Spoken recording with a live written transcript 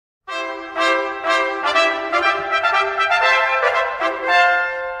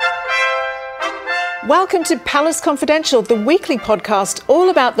Welcome to Palace Confidential, the weekly podcast all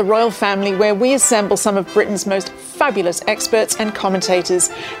about the royal family, where we assemble some of Britain's most fabulous experts and commentators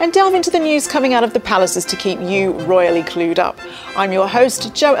and delve into the news coming out of the palaces to keep you royally clued up. I'm your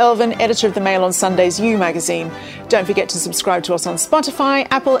host, Jo Elvin, editor of the Mail on Sunday's You magazine. Don't forget to subscribe to us on Spotify,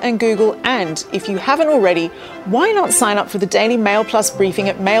 Apple and Google, and if you haven't already, why not sign up for the Daily Mail Plus briefing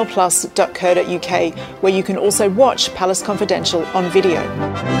at mailplus.co.uk, where you can also watch Palace Confidential on video.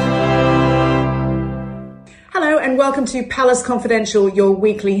 Hello and welcome to Palace Confidential, your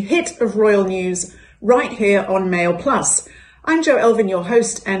weekly hit of royal news, right here on Mail Plus. I'm Jo Elvin, your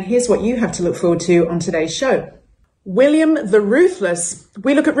host, and here's what you have to look forward to on today's show. William the Ruthless.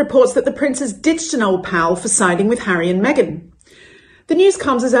 We look at reports that the prince has ditched an old pal for siding with Harry and Meghan. The news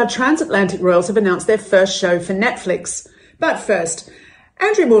comes as our transatlantic royals have announced their first show for Netflix. But first,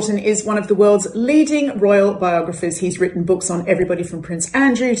 Andrew Morton is one of the world's leading royal biographers. He's written books on everybody from Prince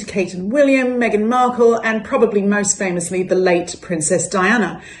Andrew to Kate and William, Meghan Markle, and probably most famously, the late Princess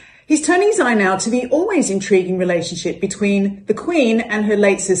Diana. He's turning his eye now to the always intriguing relationship between the Queen and her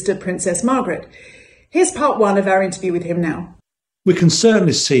late sister, Princess Margaret. Here's part one of our interview with him now. We can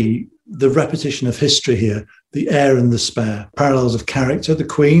certainly see the repetition of history here, the heir and the spare, parallels of character. The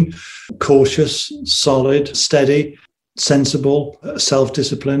Queen, cautious, solid, steady, sensible,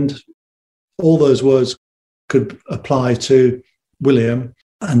 self-disciplined. All those words could apply to William.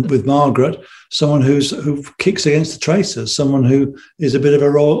 And with Margaret, someone who kicks against the traitors, someone who is a bit of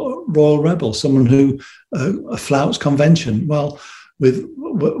a royal rebel, someone who flouts convention. Well,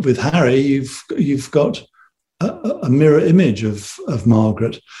 with Harry, you've got a mirror image of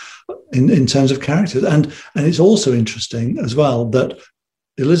Margaret in terms of characters. And it's also interesting as well that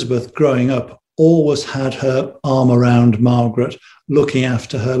Elizabeth, growing up, always had her arm around Margaret, looking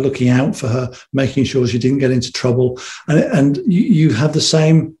after her, looking out for her, making sure she didn't get into trouble. And you have the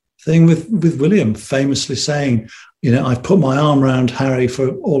same thing with William, famously saying, you know, I've put my arm around Harry for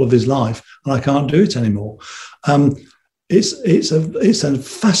all of his life and I can't do it anymore. It's a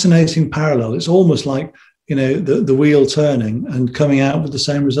fascinating parallel. It's almost like, you know, the wheel turning and coming out with the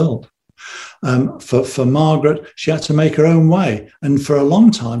same result. For Margaret, she had to make her own way, and for a long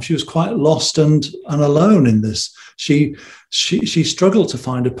time she was quite lost and alone in this. She struggled to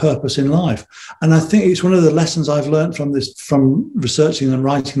find a purpose in life, and I think it's one of the lessons I've learned from researching and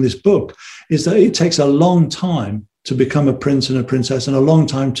writing this book is that it takes a long time to become a prince and a princess, and a long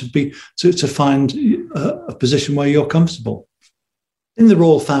time to find a position where you're comfortable. In the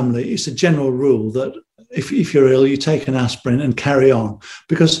royal family, it's a general rule that if you're ill, you take an aspirin and carry on,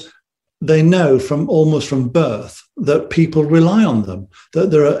 because they know almost from birth that people rely on them, that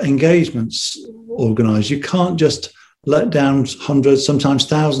there are engagements organised. You can't just let down hundreds, sometimes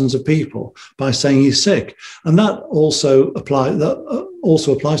thousands of people by saying you're sick. And that also applies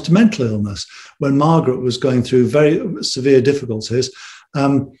to mental illness. When Margaret was going through very severe difficulties,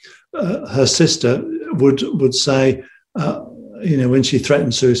 her sister would say, when she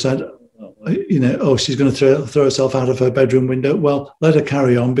threatened suicide, she's going to throw herself out of her bedroom window. Well, let her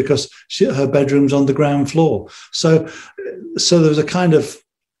carry on, because her bedroom's on the ground floor. So there was a kind of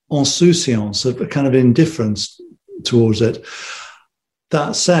insouciance, a kind of indifference towards it.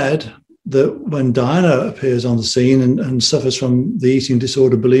 That said, that when Diana appears on the scene and suffers from the eating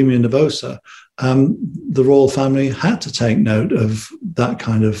disorder bulimia nervosa, the royal family had to take note of that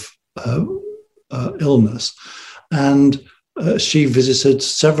kind of illness. And she visited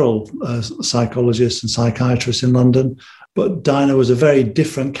several psychologists and psychiatrists in London, but Diana was a very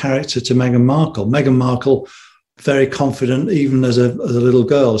different character to Meghan Markle. Meghan Markle, very confident, even as a little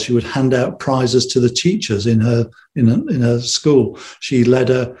girl, she would hand out prizes to the teachers in her school. She led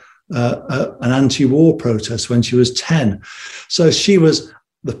an anti-war protest when she was 10. So she was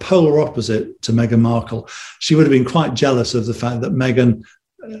the polar opposite to Meghan Markle. She would have been quite jealous of the fact that Meghan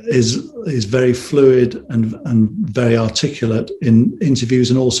is very fluid and very articulate in interviews,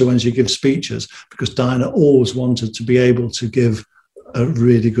 and also when she gives speeches, because Diana always wanted to be able to give a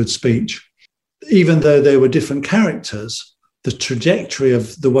really good speech. Even though they were different characters, the trajectory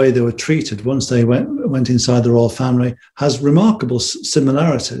of the way they were treated once they went inside the royal family has remarkable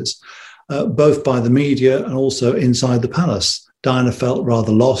similarities, both by the media and also inside the palace. Diana felt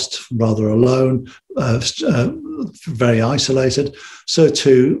rather lost, rather alone, very isolated. So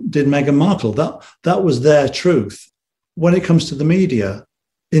too did Meghan Markle. That was their truth. When it comes to the media,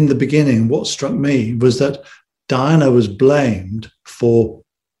 in the beginning, what struck me was that Diana was blamed for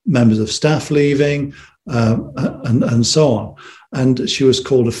members of staff leaving and so on. And she was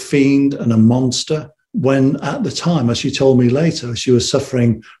called a fiend and a monster, when at the time, as she told me later, she was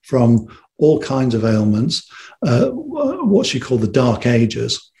suffering from all kinds of ailments, what she called the Dark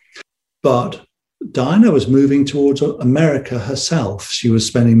Ages. But Diana was moving towards America herself. She was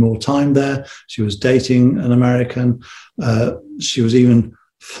spending more time there. She was dating an American. She was even,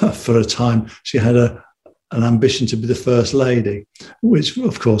 for a time, she had an ambition to be the first lady, which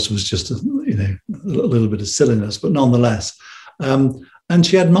of course was just a little bit of silliness, but nonetheless. And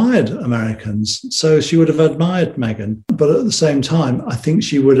she admired Americans, so she would have admired Meghan. But at the same time, I think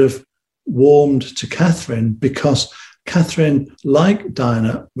she would have warmed to Catherine, because Catherine, like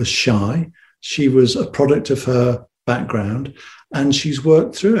Diana, was shy. She was a product of her background, and she's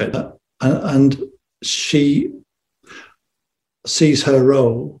worked through it. And she sees her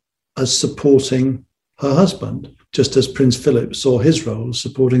role as supporting her husband, just as Prince Philip saw his role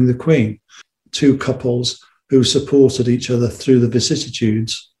supporting the Queen. Two couples who supported each other through the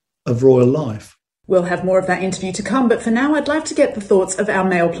vicissitudes of royal life. We'll have more of that interview to come, but for now I'd like to get the thoughts of our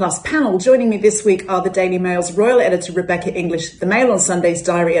Mail Plus panel. Joining me this week are the Daily Mail's royal editor Rebecca English, the Mail on Sunday's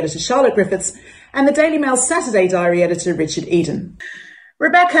diary editor Charlotte Griffiths, and the Daily Mail's Saturday diary editor Richard Eden.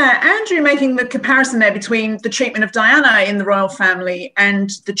 Rebecca, Andrew making the comparison there between the treatment of Diana in the royal family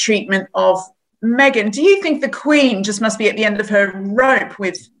and the treatment of Meghan. Do you think the Queen just must be at the end of her rope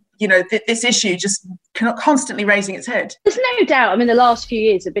with this issue just constantly raising its head? There's no doubt. I mean, the last few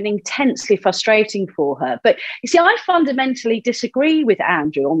years have been intensely frustrating for her. But you see, I fundamentally disagree with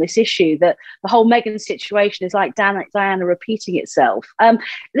Andrew on this issue, that the whole Meghan situation is like Diana repeating itself.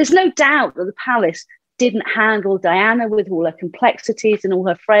 There's no doubt that the palace didn't handle Diana with all her complexities and all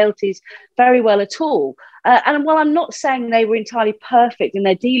her frailties very well at all. And while I'm not saying they were entirely perfect in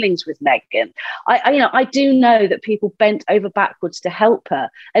their dealings with Meghan, I do know that people bent over backwards to help her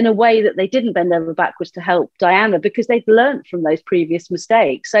in a way that they didn't bend over backwards to help Diana, because they'd learnt from those previous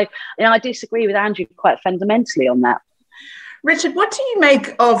mistakes. So I disagree with Andrew quite fundamentally on that. Richard, what do you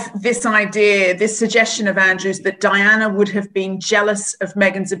make of this idea, this suggestion of Andrew's that Diana would have been jealous of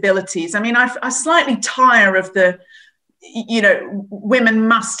Meghan's abilities? I mean, I slightly tire of the, women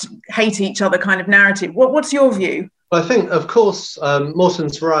must hate each other kind of narrative. What's your view? Well, I think, of course,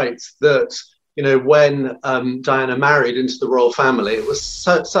 Morton's right that, when Diana married into the royal family, it was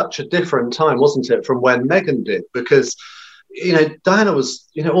such a different time, wasn't it, from when Meghan did? Because, Diana was,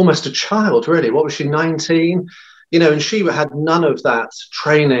 almost a child, really. What was she, 19? And she had none of that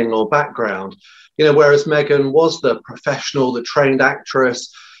training or background, whereas Meghan was the professional, the trained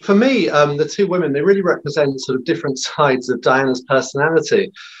actress. For me, the two women, they really represent sort of different sides of Diana's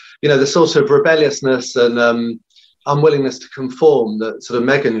personality. The sort of rebelliousness and unwillingness to conform that sort of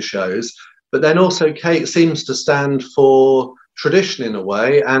Meghan shows. But then also Kate seems to stand for tradition in a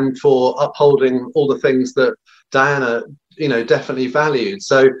way, and for upholding all the things that Diana, definitely valued.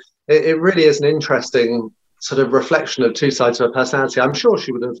 So it really is an interesting sort of reflection of two sides of her personality. I'm sure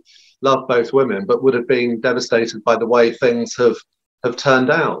she would have loved both women, but would have been devastated by the way things have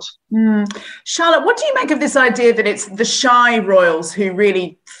turned out. Charlotte, what do you make of this idea that it's the shy royals who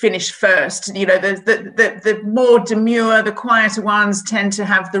really finish first? The more demure, the quieter ones tend to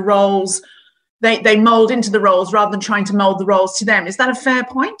have the roles. They mould into the roles rather than trying to mould the roles to them. Is that a fair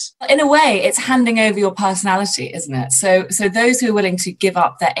point? In a way, it's handing over your personality, isn't it? So those who are willing to give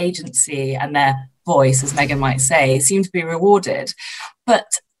up their agency and their voice, as Meghan might say, seem to be rewarded. But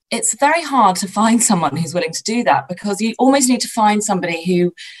it's very hard to find someone who's willing to do that, because you almost need to find somebody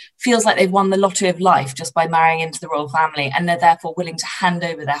who feels like they've won the lottery of life just by marrying into the royal family, and they're therefore willing to hand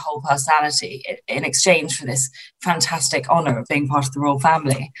over their whole personality in exchange for this fantastic honour of being part of the royal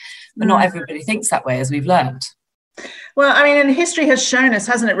family. But not everybody thinks that way, as we've learned. Well, I mean, and history has shown us,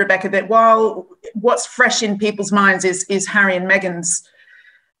 hasn't it, Rebecca, that while what's fresh in people's minds is Harry and Meghan's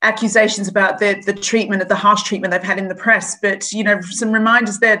accusations about the treatment, of the harsh treatment they've had in the press, but some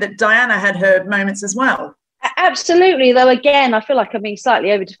reminders there that Diana had her moments as well. Absolutely, though again I feel like I'm being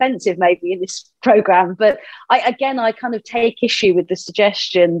slightly over defensive maybe in this programme, but I kind of take issue with the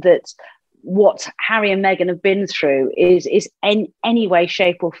suggestion that what Harry and Meghan have been through is in any way,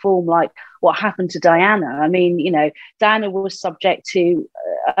 shape or form like what happened to Diana. I mean, Diana was subject to,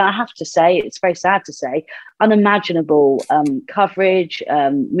 I have to say, it's very sad to say, unimaginable coverage,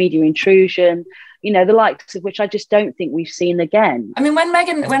 media intrusion, the likes of which I just don't think we've seen again. I mean, when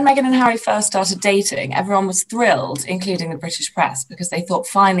Meghan and Harry first started dating, everyone was thrilled, including the British press, because they thought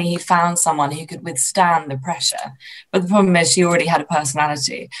finally he found someone who could withstand the pressure. But the problem is she already had a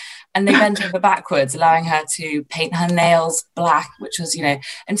personality. And they bent over backwards, allowing her to paint her nails black, which was,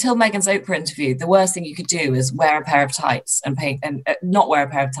 until Meghan's Oprah interview, the worst thing you could do is wear a pair of tights and not wear a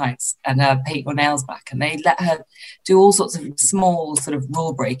pair of tights and paint your nails black. And they let her do all sorts of small sort of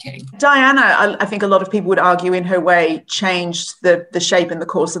rule breaking. Diana, I think a lot of people would argue in her way, changed the shape and the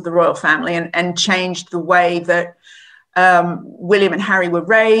course of the royal family and changed the way that William and Harry were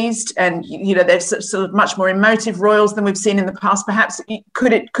raised, and they're sort of much more emotive royals than we've seen in the past. Perhaps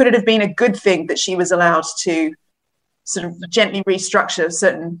could it have been a good thing that she was allowed to sort of gently restructure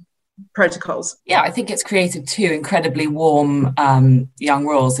certain protocols? Yeah, I think it's created two incredibly warm young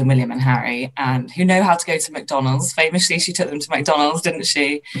royals in William and Harry, and who know how to go to McDonald's. Famously, she took them to McDonald's, didn't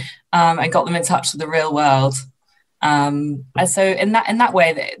she? And got them in touch with the real world. And so in that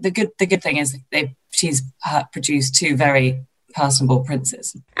way, the good thing is she's produced two very personable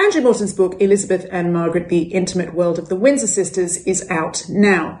princes. Andrew Morton's book, Elizabeth and Margaret, The Intimate World of the Windsor Sisters, is out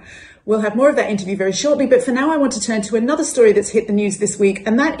now. We'll have more of that interview very shortly, but for now I want to turn to another story that's hit the news this week,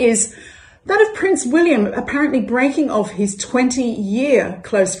 and that is that of Prince William apparently breaking off his 20-year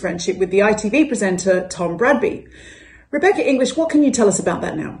close friendship with the ITV presenter Tom Bradby. Rebecca English, what can you tell us about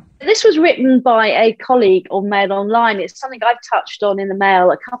that now? This was written by a colleague on Mail Online. It's something I've touched on in the Mail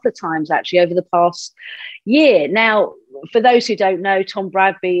a couple of times, actually, over the past year. Now, for those who don't know, Tom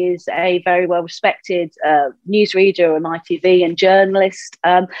Bradby is a very well-respected newsreader on ITV and journalist,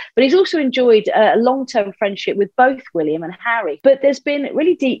 but he's also enjoyed a long-term friendship with both William and Harry. But there's been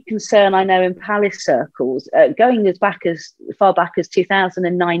really deep concern, I know, in palace circles, going as far back as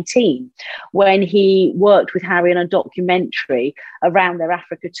 2019, when he worked with Harry on a documentary around their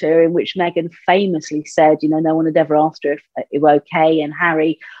Africa tour, in which Meghan famously said, no one had ever asked her if it were okay, and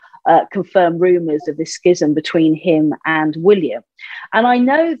Harry confirmed rumours of this schism between him and William. And I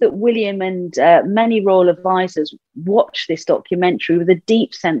know that William and many royal advisors watched this documentary with a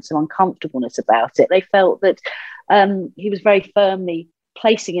deep sense of uncomfortableness about it. They felt that he was very firmly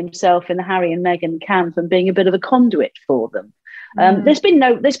placing himself in the Harry and Meghan camp and being a bit of a conduit for them. There's been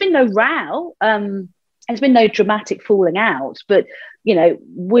no row. There's been no dramatic falling out, but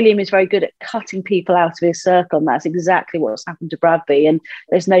William is very good at cutting people out of his circle, and that's exactly what's happened to Bradby, and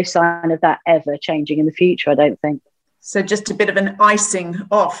there's no sign of that ever changing in the future, I don't think. So just a bit of an icing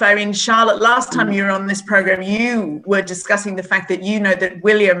off. I mean, Charlotte, last time you were on this program, you were discussing the fact that that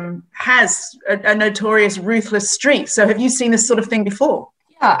William has a notorious ruthless streak. So have you seen this sort of thing before?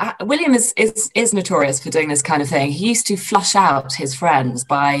 Yeah, William is notorious for doing this kind of thing. He used to flush out his friends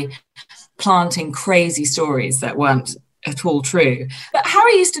by planting crazy stories that weren't at all true. But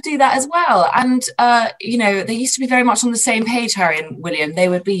Harry used to do that as well. And, they used to be very much on the same page, Harry and William. They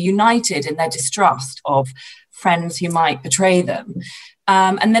would be united in their distrust of friends who might betray them.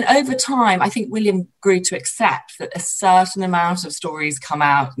 And then over time, I think William grew to accept that a certain amount of stories come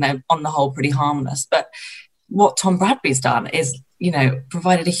out, and they're on the whole pretty harmless. But what Tom Bradby's done is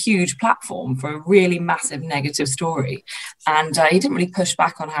provided a huge platform for a really massive negative story. And he didn't really push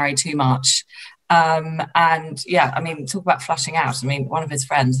back on Harry too much. Talk about flushing out. One of his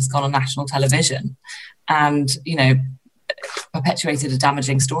friends has gone on national television and, perpetuated a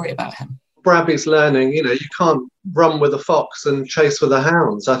damaging story about him. Bradby's learning, you can't run with a fox and chase with the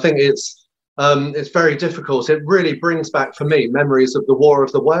hounds. I think it's very difficult. It really brings back for me memories of the War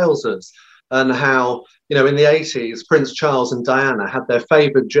of the Walesers, and how, in the 80s, Prince Charles and Diana had their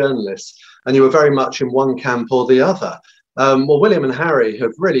favoured journalists, and you were very much in one camp or the other. William and Harry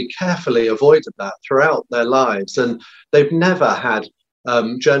have really carefully avoided that throughout their lives, and they've never had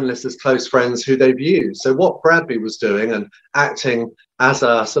journalists as close friends who they've used. So what Bradby was doing and acting as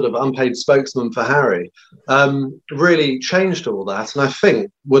a sort of unpaid spokesman for Harry really changed all that, and I think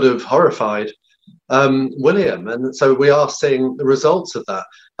would have horrified William. And so we are seeing the results of that.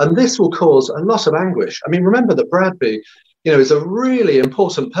 And this will cause a lot of anguish. Remember that Bradby, is a really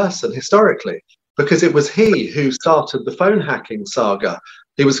important person historically, because it was he who started the phone hacking saga.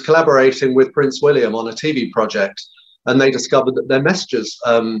 He was collaborating with Prince William on a TV project, and they discovered that their messages,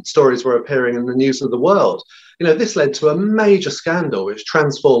 stories were appearing in the news of the world. This led to a major scandal which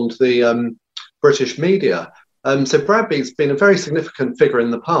transformed the British media. So Bradby's been a very significant figure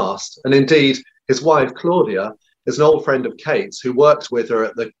in the past, and indeed his wife Claudia is an old friend of Kate's, who worked with her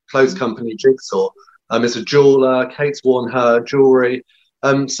at the clothes company Jigsaw. Is a jeweller. Kate's worn her jewellery.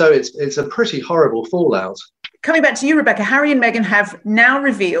 So it's a pretty horrible fallout. Coming back to you, Rebecca, Harry and Meghan have now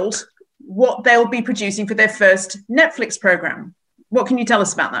revealed what they'll be producing for their first Netflix programme. What can you tell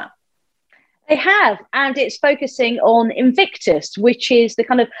us about that? They have, and it's focusing on Invictus, which is the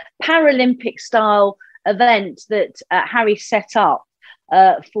kind of Paralympic style event that Harry set up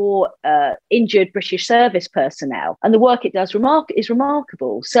for injured British service personnel, and the work it does is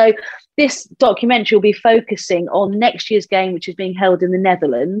remarkable. So this documentary will be focusing on next year's game, which is being held in the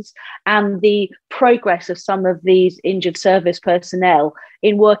Netherlands, and the progress of some of these injured service personnel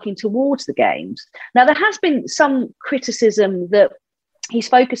in working towards the games. Now, there has been some criticism that he's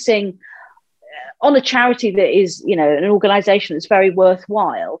focusing on a charity that is, you know, an organisation that's very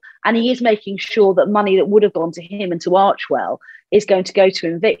worthwhile, and he is making sure that money that would have gone to him and to Archewell is going to go to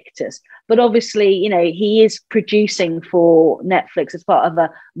Invictus. But obviously, you know, he is producing for Netflix as part of a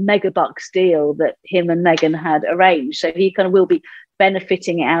megabucks deal that him and Meghan had arranged. So he kind of will be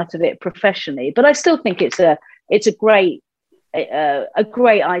benefiting out of it professionally. But I still think it's a great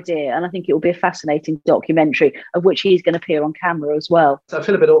idea, and I think it will be a fascinating documentary of which he's going to appear on camera as well. I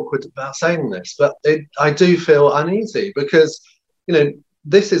feel a bit awkward about saying this, but I do feel uneasy because, you know,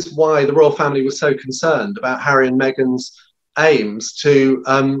 this is why the royal family was so concerned about Harry and Meghan's aims to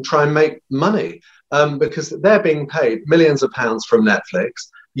try and make money, because they're being paid millions of pounds from Netflix.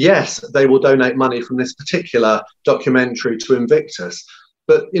 Yes, they will donate money from this particular documentary to Invictus,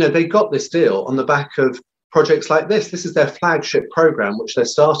 but, you know, they got this deal on the back of projects like this. This is their flagship program, which they're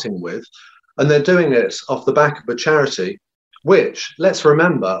starting with, and they're doing it off the back of a charity which, let's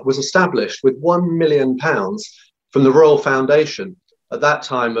remember, was established with £1 million from the Royal Foundation at that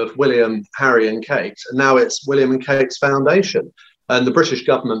time of William, Harry and Kate, and now it's William and Kate's Foundation, and the British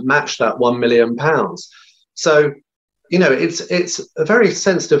government matched that £1 million. So, you know, it's a very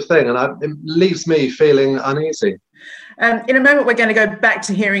sensitive thing, and it leaves me feeling uneasy. In a moment, we're going to go back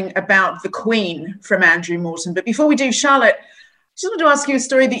to hearing about the Queen from Andrew Morton. But before we do, Charlotte, I just want to ask you a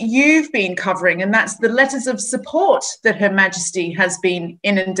story that you've been covering, and that's the letters of support that Her Majesty has been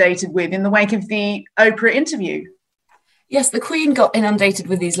inundated with in the wake of the Oprah interview. Yes, the Queen got inundated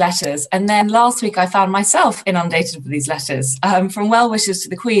with these letters. And then last week I found myself inundated with these letters from well-wishers to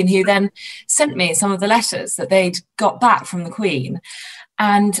the Queen, who then sent me some of the letters that they'd got back from the Queen.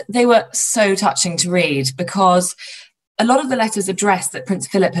 And they were so touching to read, because a lot of the letters addressed that Prince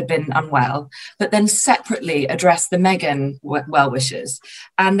Philip had been unwell, but then separately addressed the Meghan well-wishers.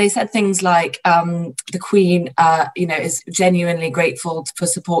 And they said things like the Queen, is genuinely grateful for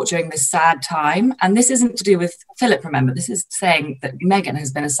support during this sad time. And this isn't to do with Philip, remember. This is saying that Meghan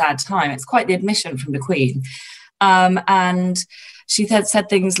has been a sad time. It's quite the admission from the Queen. And she said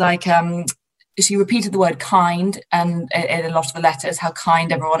things like, she repeated the word kind and in a lot of the letters, how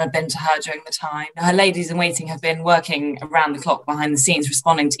kind everyone had been to her during the time. Her ladies in waiting have been working around the clock behind the scenes,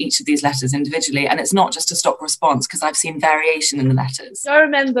 responding to each of these letters individually. And it's not just a stock response, because I've seen variation in the letters. I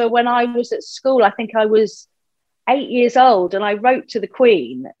remember when I was at school, I think I was 8 years old, and I wrote to the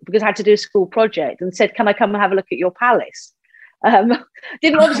Queen because I had to do a school project and said, can I come and have a look at your palace?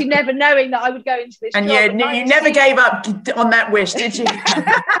 Didn't obviously never knowing that I would go into this and job. You never gave up on that wish, did you?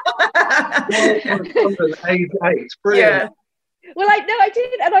 Age 8, brilliant. Yeah. Well, I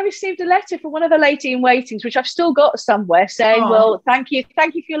did, and I received a letter from one of the lady in waitings, which I've still got somewhere, saying, "Well, thank you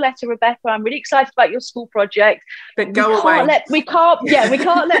for your letter, Rebecca. I'm really excited about your school project. But go away. We can't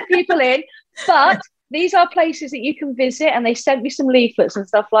let people in, but." These are places that you can visit, and they sent me some leaflets and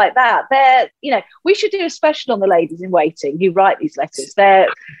stuff like that. We should do a special on the ladies in waiting who write these letters. They're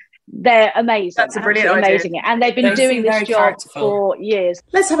amazing. That's a brilliant idea. Amazing. And they've been doing this job for years.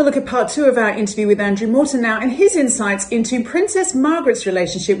 Let's have a look at part 2 of our interview with Andrew Morton now, and his insights into Princess Margaret's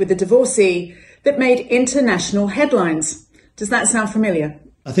relationship with the divorcee that made international headlines. Does that sound familiar?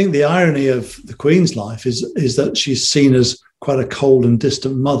 I think the irony of the Queen's life is that she's seen as quite a cold and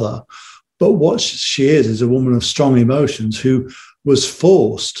distant mother. But what she is a woman of strong emotions who was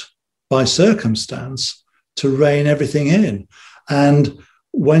forced by circumstance to rein everything in. And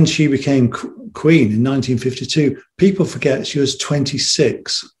when she became Queen in 1952, people forget she was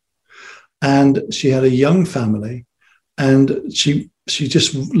 26 and she had a young family, and she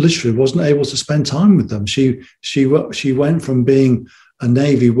just literally wasn't able to spend time with them. She went from being a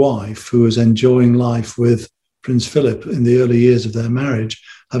Navy wife who was enjoying life with Prince Philip in the early years of their marriage,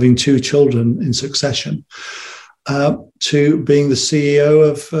 having 2 children in succession, to being the CEO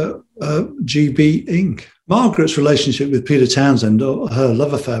of GB Inc. Margaret's relationship with Peter Townsend, or her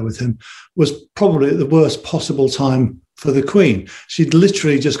love affair with him, was probably at the worst possible time for the Queen. She'd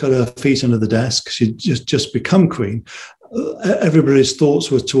literally just got her feet under the desk. She'd just become Queen. Everybody's thoughts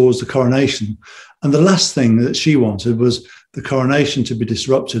were towards the coronation. And the last thing that she wanted was the coronation to be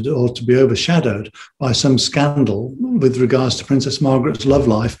disrupted or to be overshadowed by some scandal with regards to Princess Margaret's love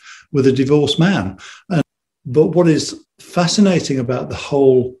life with a divorced man. But what is fascinating about the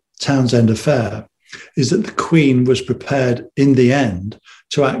whole Townsend affair is that the Queen was prepared in the end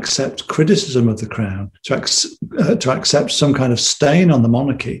to accept criticism of the Crown, to accept some kind of stain on the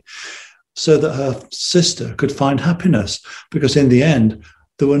monarchy, so that her sister could find happiness, because in the end,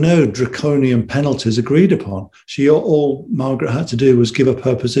 there were no draconian penalties agreed upon. All Margaret had to do was give up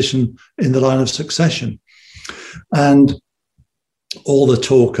her position in the line of succession. And all the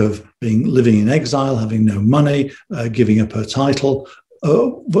talk of living in exile, having no money, giving up her title,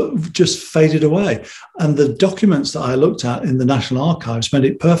 just faded away. And the documents that I looked at in the National Archives made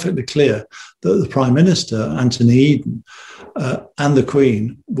it perfectly clear that the Prime Minister, Anthony Eden, and the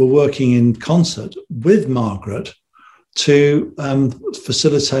Queen were working in concert with Margaret to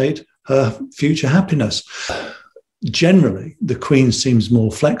facilitate her future happiness. Generally, the Queen seems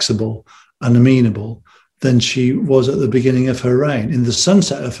more flexible and amenable than she was at the beginning of her reign. In the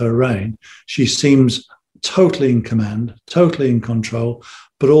sunset of her reign, she seems totally in command, totally in control,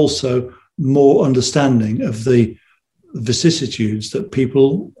 but also more understanding of the vicissitudes that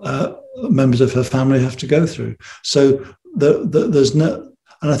people, members of her family, have to go through. So there's no,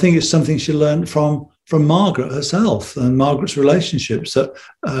 and I think it's something she learned from Margaret herself and Margaret's relationships, that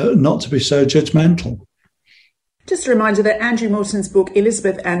not to be so judgmental. Just a reminder that Andrew Morton's book,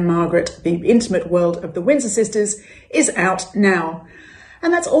 Elizabeth and Margaret, The Intimate World of the Windsor Sisters, is out now.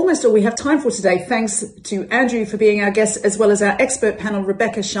 And that's almost all we have time for today. Thanks to Andrew for being our guest, as well as our expert panel,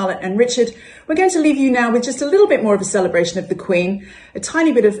 Rebecca, Charlotte and Richard. We're going to leave you now with just a little bit more of a celebration of the Queen, a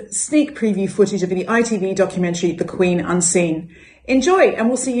tiny bit of sneak preview footage of the ITV documentary, The Queen Unseen. Enjoy, and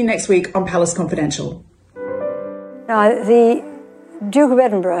we'll see you next week on Palace Confidential. Now, the Duke of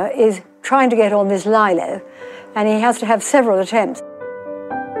Edinburgh is trying to get on this Lilo, and he has to have several attempts.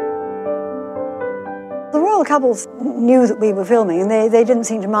 The royal couples knew that we were filming, and they didn't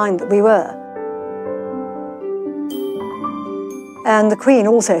seem to mind that we were. And the Queen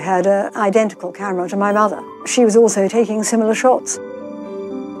also had an identical camera to my mother. She was also taking similar shots.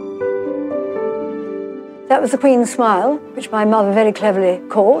 That was the Queen's smile, which my mother very cleverly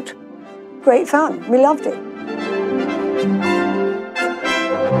caught. Great fun. We loved it.